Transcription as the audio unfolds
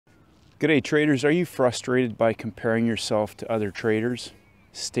G'day traders, are you frustrated by comparing yourself to other traders?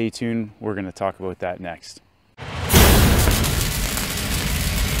 Stay tuned, we're going to talk about that next.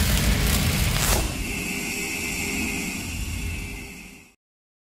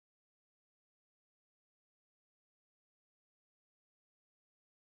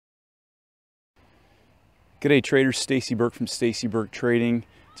 G'day traders, Stacey Burke from Stacey Burke Trading.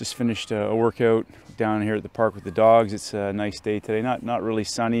 Just finished a workout down here at the park with the dogs. It's a nice day today, not really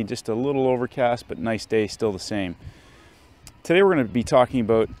sunny, just a little overcast, but nice day, still the same. Today we're going to be talking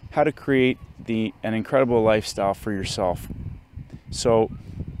about how to create an incredible lifestyle for yourself. So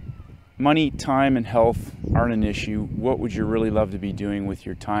money, time, and health aren't an issue. What would you really love to be doing with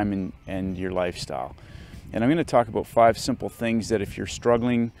your time and your lifestyle? And I'm going to talk about 5 simple things that if you're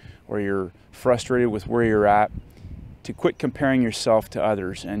struggling or you're frustrated with where you're at, to quit comparing yourself to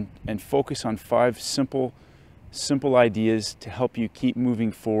others and focus on 5 simple ideas to help you keep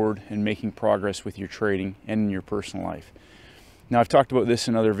moving forward and making progress with your trading and in your personal life. Now, I've talked about this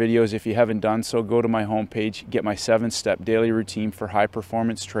in other videos. If you haven't done so, go to my homepage, get my 7-step daily routine for high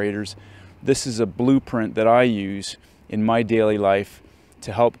performance traders. This is a blueprint that I use in my daily life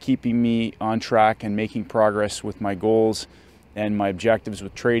to help keeping me on track and making progress with my goals and my objectives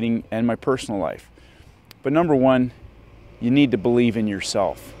with trading and my personal life. But number 1, you need to believe in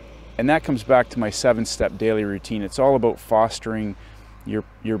yourself. And that comes back to my 7-step daily routine. It's all about fostering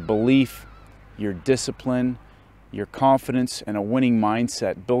your belief, your discipline, your confidence, and a winning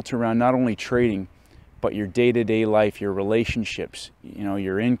mindset built around not only trading, but your day-to-day life, your relationships,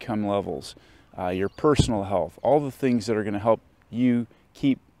 your income levels, your personal health, all the things that are going to help you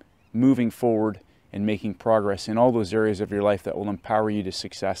keep moving forward and making progress in all those areas of your life that will empower you to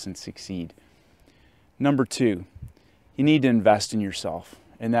success and succeed. Number 2, you need to invest in yourself,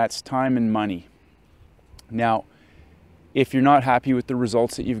 and that's time and money. Now, if you're not happy with the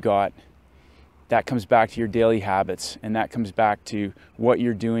results that you've got, that comes back to your daily habits, and that comes back to what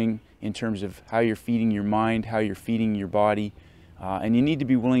you're doing in terms of how you're feeding your mind, how you're feeding your body, and you need to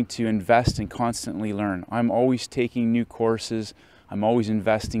be willing to invest and constantly learn. I'm always taking new courses. I'm always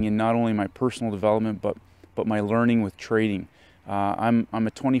investing in not only my personal development, but my learning with trading. I'm a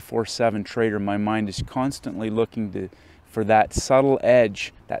 24/7 trader. My mind is constantly looking for that subtle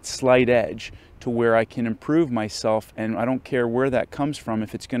edge, that slight edge, to where I can improve myself, and I don't care where that comes from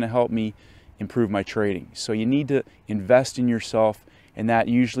if it's going to help me improve my trading. So you need to invest in yourself, and that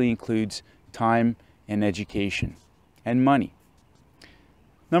usually includes time and education and money.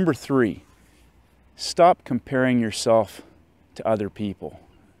 Number 3, stop comparing yourself to other people.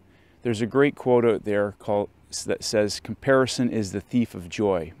 There's a great quote out there that says, "Comparison is the thief of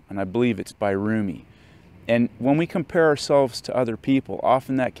joy," and I believe it's by Rumi. And when we compare ourselves to other people,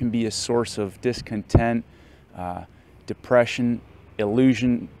 often that can be a source of discontent, depression,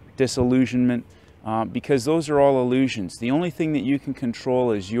 disillusionment, because those are all illusions. The only thing that you can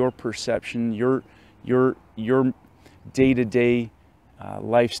control is your perception, your day-to-day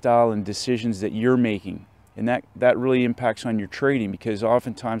lifestyle and decisions that you're making. And that really impacts on your trading, because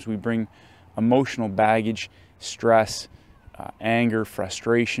oftentimes we bring emotional baggage, stress, anger,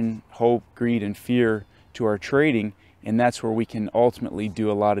 frustration, hope, greed, and fear to our trading, and that's where we can ultimately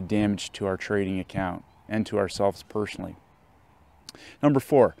do a lot of damage to our trading account and to ourselves personally. Number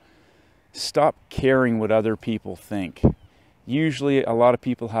 4, stop caring what other people think. Usually a lot of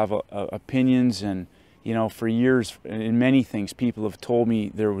people have opinions, and for years in many things people have told me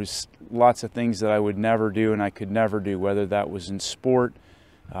there was lots of things that I would never do and I could never do, whether that was in sport,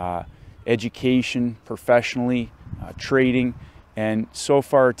 education, professionally, trading, and so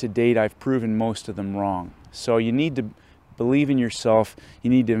far to date I've proven most of them wrong. So you need to believe in yourself. You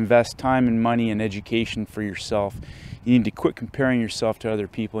need to invest time and money and education for yourself. You need to quit comparing yourself to other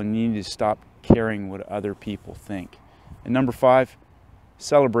people, and you need to stop caring what other people think. And number 5,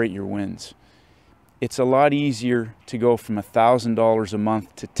 celebrate your wins. It's a lot easier to go from $1,000 a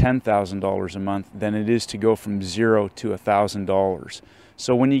month to $10,000 a month than it is to go from 0 to $1,000.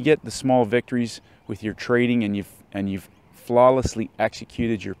 So when you get the small victories with your trading, and you've flawlessly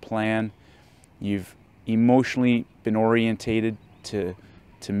executed your plan, you've emotionally been orientated to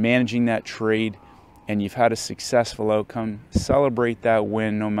managing that trade, and you've had a successful outcome, celebrate that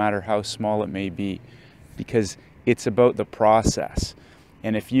win no matter how small it may be, because it's about the process.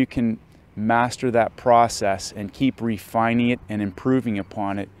 And if you can master that process and keep refining it and improving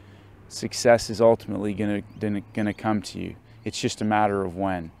upon it, success is ultimately going to come to you. It's just a matter of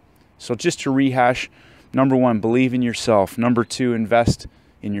when. So just to rehash, number 1, believe in yourself. Number 2, invest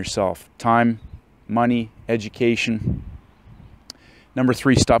in yourself. Time, money, education. Number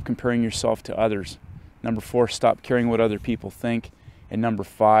 3, stop comparing yourself to others. Number 4, stop caring what other people think. And number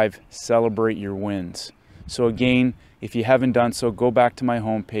 5, celebrate your wins. So again, if you haven't done so, go back to my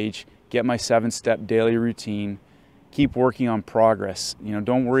homepage, get my 7-step daily routine, keep working on progress. You know,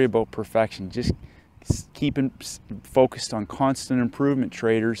 don't worry about perfection. Just keep focused on constant improvement,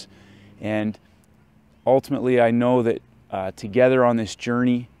 traders. And ultimately, I know that together on this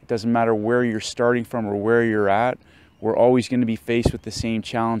journey, it doesn't matter where you're starting from or where you're at, we're always going to be faced with the same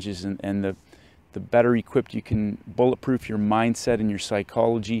challenges, and the better equipped you can bulletproof your mindset and your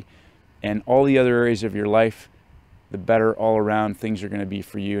psychology and all the other areas of your life, the better all around things are going to be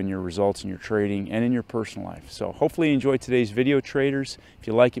for you and your results in your trading and in your personal life. So hopefully you enjoyed today's video, traders. If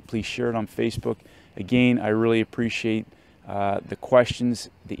you like it, please share it on Facebook. Again, I really appreciate the questions,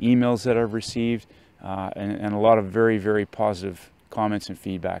 the emails that I've received, and a lot of very, very positive comments and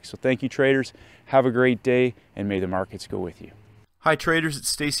feedback. So thank you, traders. Have a great day, and may the markets go with you. Hi traders, it's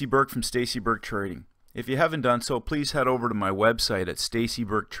Stacey Burke from Stacey Burke Trading. If you haven't done so, please head over to my website at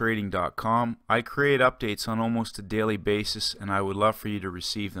staceyburketrading.com. I create updates on almost a daily basis, and I would love for you to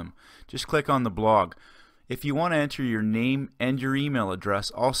receive them. Just click on the blog. If you want to enter your name and your email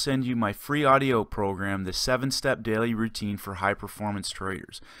address, I'll send you my free audio program, the 7-Step Daily Routine for High Performance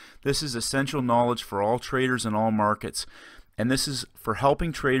Traders. This is essential knowledge for all traders in all markets, and this is for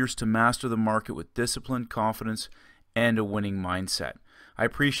helping traders to master the market with discipline, confidence, and a winning mindset. I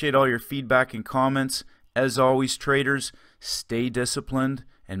appreciate all your feedback and comments. As always, traders, stay disciplined,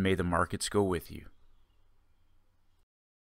 and may the markets go with you.